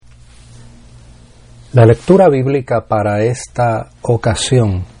La lectura bíblica para esta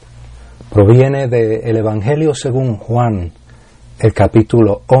ocasión proviene del Evangelio según Juan, el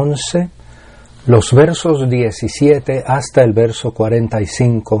capítulo 11, los versos 17 hasta el verso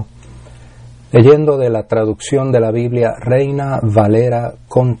 45, leyendo de la traducción de la Biblia Reina Valera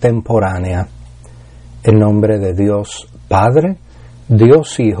Contemporánea, en nombre de Dios Padre,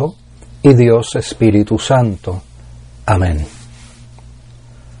 Dios Hijo y Dios Espíritu Santo. Amén.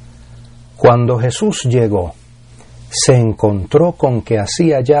 Cuando Jesús llegó, se encontró con que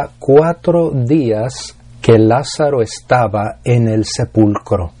hacía ya 4 días que Lázaro estaba en el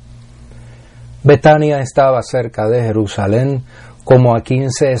sepulcro. Betania estaba cerca de Jerusalén como a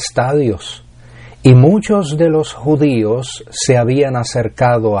 15 estadios, y muchos de los judíos se habían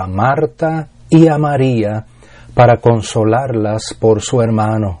acercado a Marta y a María para consolarlas por su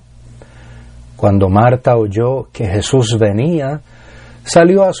hermano. Cuando Marta oyó que Jesús venía,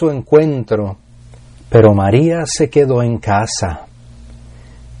 salió a su encuentro, pero María se quedó en casa.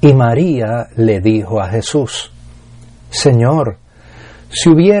 Y María le dijo a Jesús: Señor,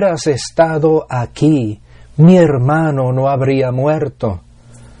 si hubieras estado aquí, mi hermano no habría muerto.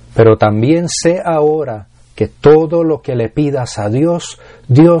 Pero también sé ahora que todo lo que le pidas a Dios,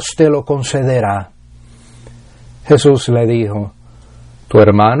 Dios te lo concederá. Jesús le dijo: Tu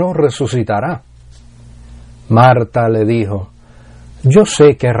hermano resucitará. Marta le dijo: Yo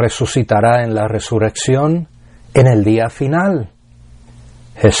sé que resucitará en la resurrección en el día final.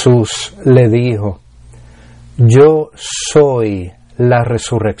 Jesús le dijo: Yo soy la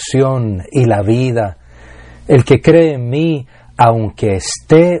resurrección y la vida. El que cree en mí, aunque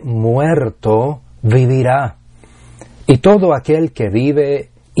esté muerto, vivirá. Y todo aquel que vive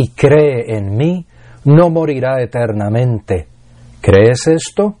y cree en mí, no morirá eternamente. ¿Crees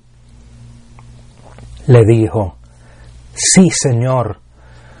esto? Le dijo: Sí, Señor,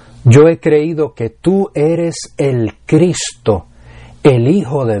 yo he creído que tú eres el Cristo, el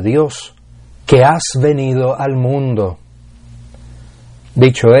Hijo de Dios, que has venido al mundo.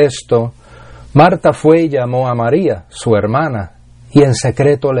 Dicho esto, Marta fue y llamó a María, su hermana, y en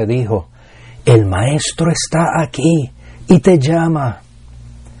secreto le dijo: El Maestro está aquí y te llama.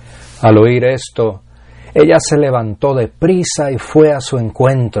 Al oír esto, ella se levantó de prisa y fue a su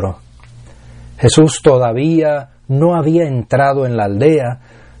encuentro. Jesús todavía no había entrado en la aldea,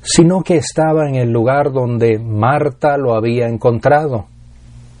 sino que estaba en el lugar donde Marta lo había encontrado.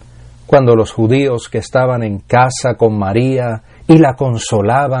 Cuando los judíos que estaban en casa con María y la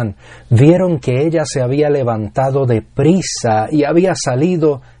consolaban, vieron que ella se había levantado de prisa y había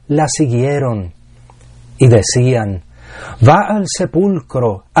salido, la siguieron. Y decían: Va al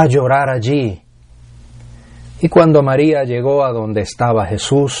sepulcro a llorar allí. Y cuando María llegó a donde estaba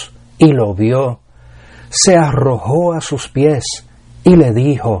Jesús y lo vio, se arrojó a sus pies y le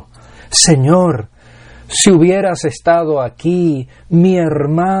dijo: Señor, si hubieras estado aquí, mi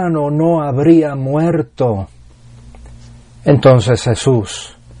hermano no habría muerto. Entonces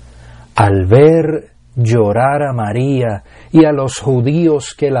Jesús, al ver llorar a María y a los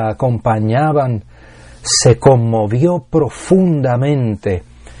judíos que la acompañaban, se conmovió profundamente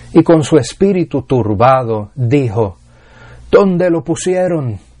y con su espíritu turbado dijo: ¿Dónde lo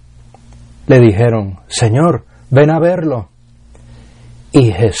pusieron? Le dijeron: Señor, ven a verlo.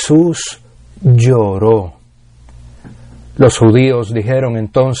 Y Jesús lloró. Los judíos dijeron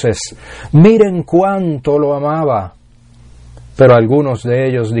entonces: Miren cuánto lo amaba. Pero algunos de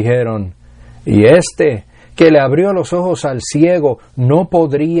ellos dijeron: ¿Y este que le abrió los ojos al ciego no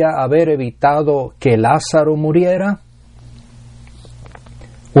podría haber evitado que Lázaro muriera?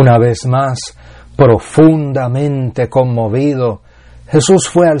 Una vez más, profundamente conmovido, Jesús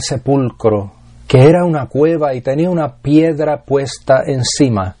fue al sepulcro, que era una cueva y tenía una piedra puesta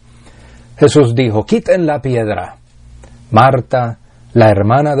encima. Jesús dijo: Quiten la piedra. Marta, la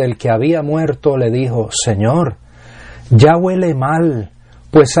hermana del que había muerto, le dijo: Señor, ya huele mal,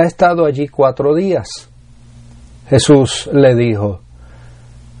 pues ha estado allí 4 días. Jesús le dijo: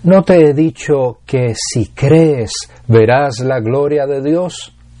 ¿No te he dicho que si crees verás la gloria de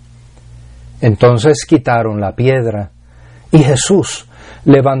Dios? Entonces quitaron la piedra. Y Jesús,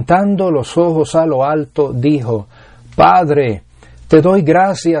 levantando los ojos a lo alto, dijo: Padre, te doy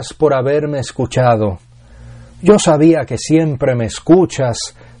gracias por haberme escuchado. Yo sabía que siempre me escuchas,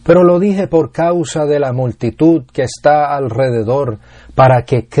 pero lo dije por causa de la multitud que está alrededor, para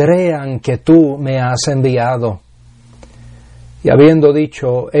que crean que tú me has enviado. Y habiendo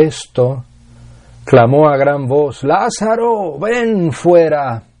dicho esto, clamó a gran voz: Lázaro, ven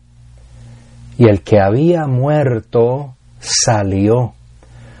fuera. Y el que había muerto salió,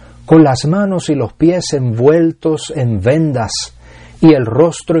 con las manos y los pies envueltos en vendas y el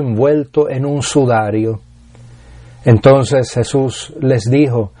rostro envuelto en un sudario. Entonces Jesús les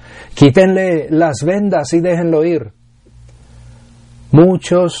dijo: quítenle las vendas y déjenlo ir.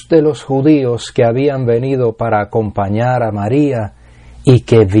 Muchos de los judíos que habían venido para acompañar a María y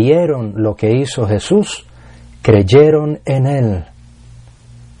que vieron lo que hizo Jesús, creyeron en él.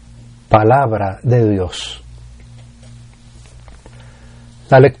 Palabra de Dios.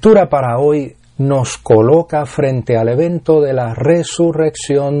 La lectura para hoy nos coloca frente al evento de la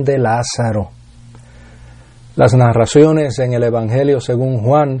resurrección de Lázaro. Las narraciones en el Evangelio según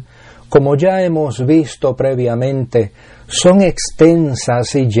Juan, como ya hemos visto previamente, son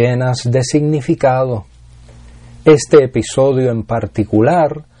extensas y llenas de significado. Este episodio en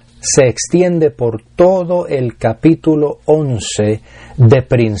particular se extiende por todo el capítulo 11, de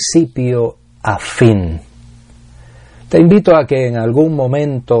principio a fin. Te invito a que en algún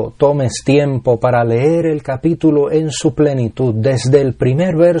momento tomes tiempo para leer el capítulo en su plenitud, desde el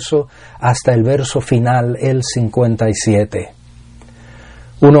primer verso hasta el verso final, el 57.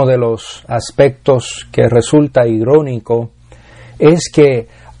 Uno de los aspectos que resulta irónico es que,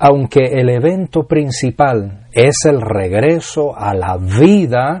 aunque el evento principal es el regreso a la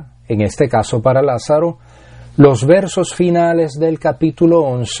vida, en este caso para Lázaro, los versos finales del capítulo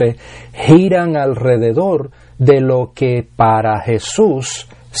 11 giran alrededor de lo que para Jesús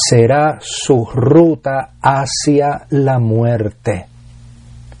será su ruta hacia la muerte.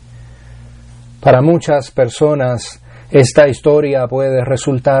 Para muchas personas, esta historia puede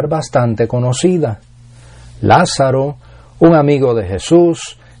resultar bastante conocida. Lázaro, un amigo de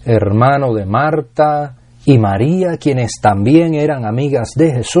Jesús, hermano de Marta y María, quienes también eran amigas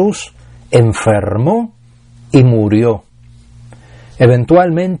de Jesús, enfermó y murió.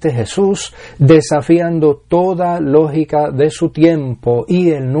 Eventualmente Jesús, desafiando toda lógica de su tiempo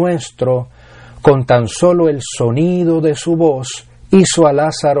y el nuestro, con tan solo el sonido de su voz, hizo a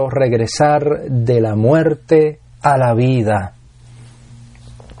Lázaro regresar de la muerte a la vida.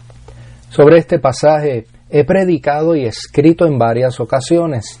 Sobre este pasaje he predicado y escrito en varias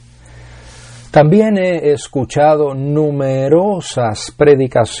ocasiones. También he escuchado numerosas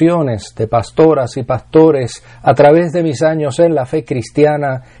predicaciones de pastoras y pastores a través de mis años en la fe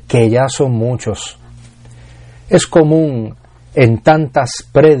cristiana, que ya son muchos. Es común en tantas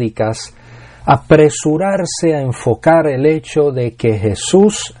prédicas apresurarse a enfocar el hecho de que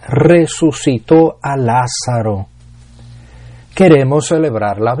Jesús resucitó a Lázaro. Queremos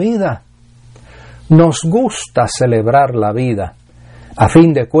celebrar la vida. Nos gusta celebrar la vida. A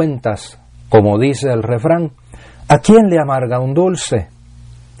fin de cuentas, como dice el refrán, ¿a quién le amarga un dulce?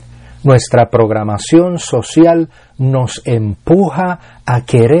 Nuestra programación social nos empuja a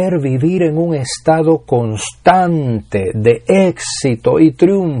querer vivir en un estado constante de éxito y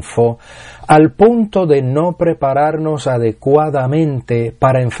triunfo, al punto de no prepararnos adecuadamente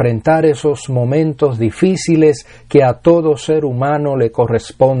para enfrentar esos momentos difíciles que a todo ser humano le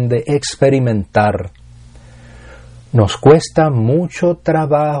corresponde experimentar. Nos cuesta mucho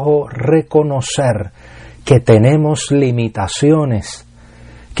trabajo reconocer que tenemos limitaciones,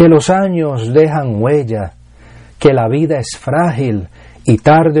 que los años dejan huella, que la vida es frágil y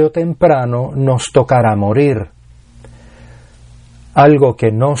tarde o temprano nos tocará morir. Algo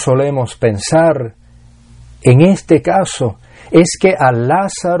que no solemos pensar en este caso es que a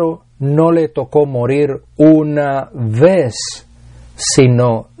Lázaro no le tocó morir una vez,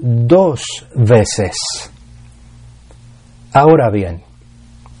 sino 2 veces. Ahora bien,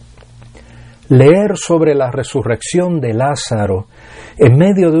 leer sobre la resurrección de Lázaro en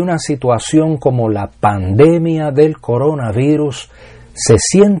medio de una situación como la pandemia del coronavirus se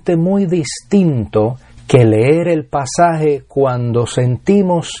siente muy distinto que leer el pasaje cuando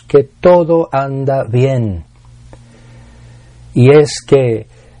sentimos que todo anda bien. Y es que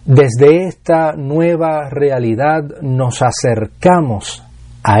desde esta nueva realidad nos acercamos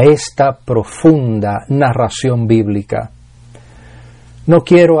a esta profunda narración bíblica. No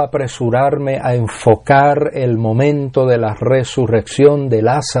quiero apresurarme a enfocar el momento de la resurrección de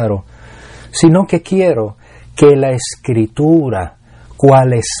Lázaro, sino que quiero que la Escritura,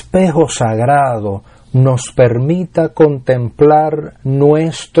 cual espejo sagrado, nos permita contemplar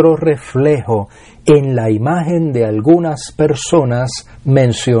nuestro reflejo en la imagen de algunas personas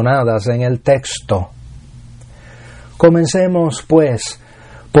mencionadas en el texto. Comencemos, pues,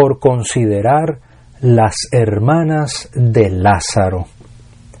 por considerar las hermanas de Lázaro.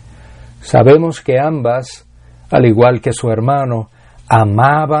 Sabemos que ambas, al igual que su hermano,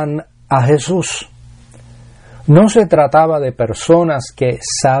 amaban a Jesús. No se trataba de personas que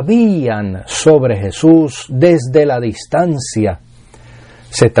sabían sobre Jesús desde la distancia,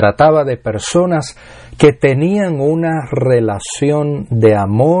 Se trataba de personas que tenían una relación de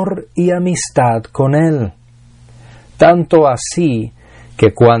amor y amistad con él. Tanto así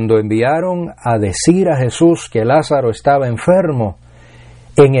que cuando enviaron a decir a Jesús que Lázaro estaba enfermo,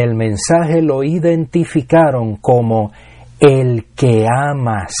 en el mensaje lo identificaron como el que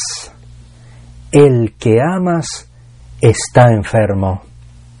amas. El que amas está enfermo.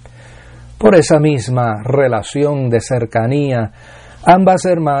 Por esa misma relación de cercanía, ambas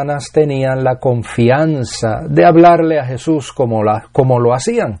hermanas tenían la confianza de hablarle a Jesús como lo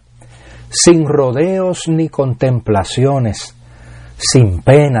hacían, sin rodeos ni contemplaciones, sin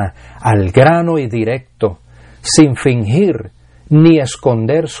pena, al grano y directo, sin fingir ni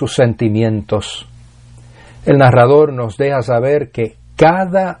esconder sus sentimientos. El narrador nos deja saber que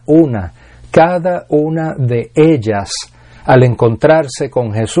cada una de ellas, al encontrarse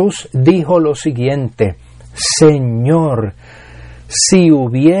con Jesús, dijo lo siguiente: Señor, si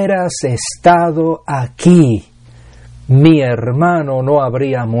hubieras estado aquí, mi hermano no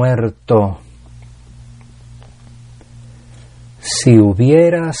habría muerto. Si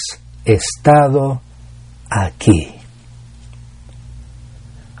hubieras estado aquí.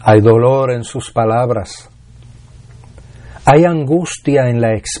 Hay dolor en sus palabras. Hay angustia en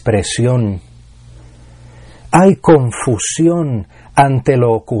la expresión. Hay confusión ante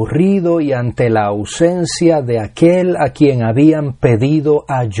lo ocurrido y ante la ausencia de aquel a quien habían pedido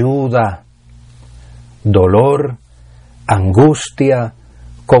ayuda. Dolor, angustia,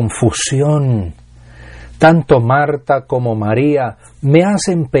 confusión. Tanto Marta como María me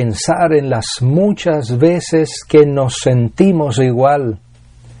hacen pensar en las muchas veces que nos sentimos igual.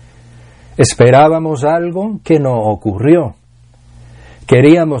 Esperábamos algo que no ocurrió.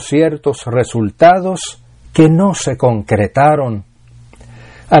 Queríamos ciertos resultados que no se concretaron.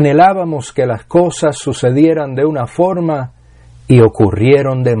 Anhelábamos que las cosas sucedieran de una forma y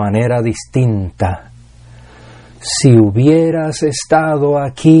ocurrieron de manera distinta. Si hubieras estado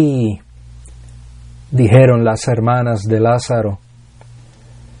aquí, dijeron las hermanas de Lázaro.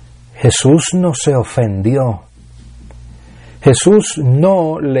 Jesús no se ofendió. Jesús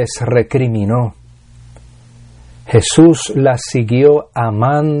no les recriminó. Jesús las siguió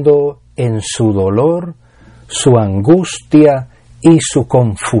amando en su dolor, su angustia y su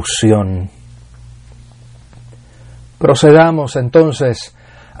confusión. Procedamos entonces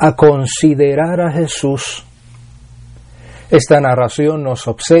a considerar a Jesús. Esta narración nos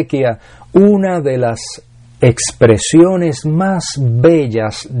obsequia una de las expresiones más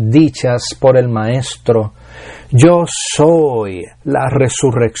bellas dichas por el Maestro. Yo soy la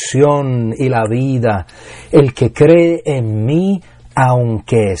resurrección y la vida. El que cree en mí,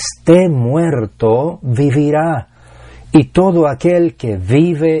 aunque esté muerto, vivirá. Y todo aquel que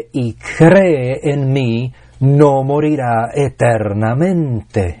vive y cree en mí, no morirá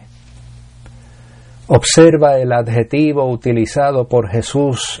eternamente. Observa el adjetivo utilizado por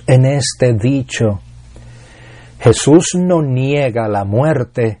Jesús en este dicho. Jesús no niega la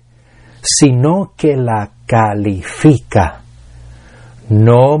muerte, sino que la califica.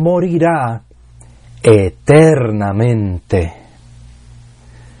 No morirá eternamente.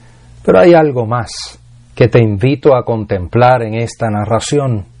 Pero hay algo más que te invito a contemplar en esta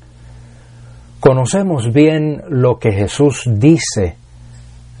narración. Conocemos bien lo que Jesús dice.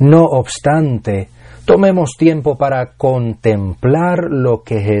 No obstante, tomemos tiempo para contemplar lo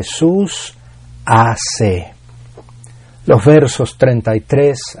que Jesús hace. Los versos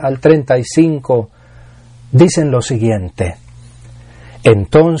 33 al 35 dicen lo siguiente: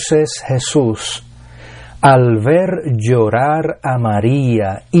 Entonces Jesús, al ver llorar a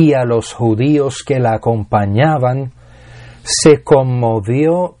María y a los judíos que la acompañaban, se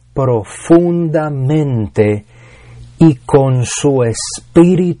conmovió profundamente y con su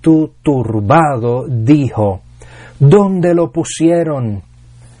espíritu turbado dijo: ¿Dónde lo pusieron?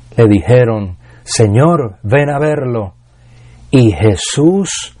 Le dijeron: Señor, ven a verlo. Y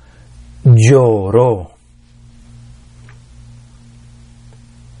Jesús lloró.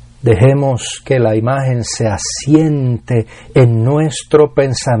 Dejemos que la imagen se asiente en nuestro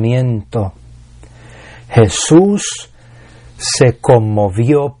pensamiento. Jesús se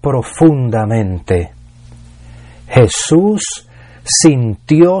conmovió profundamente. Jesús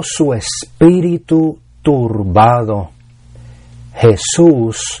sintió su espíritu turbado.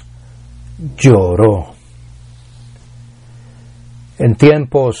 Jesús lloró. En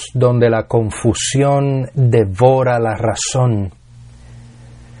tiempos donde la confusión devora la razón,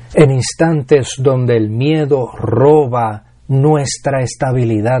 en instantes donde el miedo roba nuestra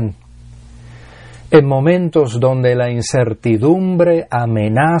estabilidad, en momentos donde la incertidumbre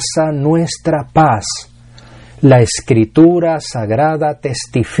amenaza nuestra paz, La Escritura Sagrada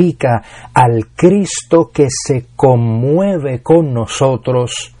testifica al Cristo que se conmueve con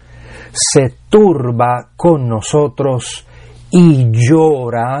nosotros, se turba con nosotros y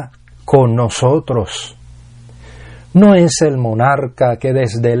llora con nosotros. No es el monarca que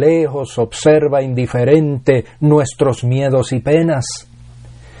desde lejos observa indiferente nuestros miedos y penas.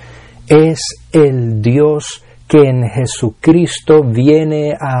 Es el Dios que en Jesucristo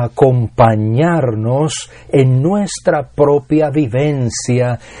viene a acompañarnos en nuestra propia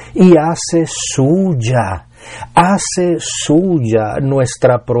vivencia y hace suya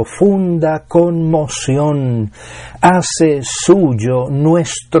nuestra profunda conmoción, hace suyo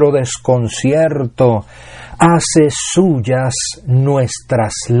nuestro desconcierto, hace suyas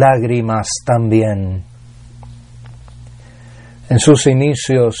nuestras lágrimas también. En sus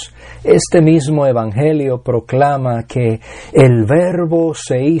inicios, este mismo Evangelio proclama que el Verbo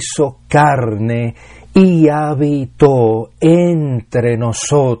se hizo carne y habitó entre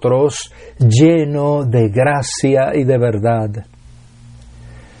nosotros, lleno de gracia y de verdad.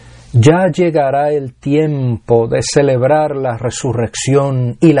 Ya llegará el tiempo de celebrar la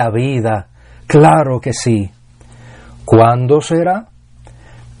resurrección y la vida, claro que sí. ¿Cuándo será?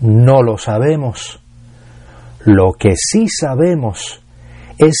 No lo sabemos. Lo que sí sabemos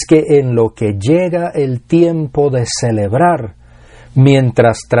es que en lo que llega el tiempo de celebrar,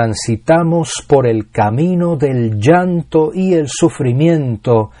 mientras transitamos por el camino del llanto y el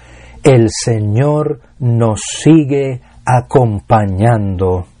sufrimiento, el Señor nos sigue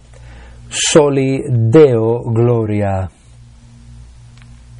acompañando. Soli Deo Gloria.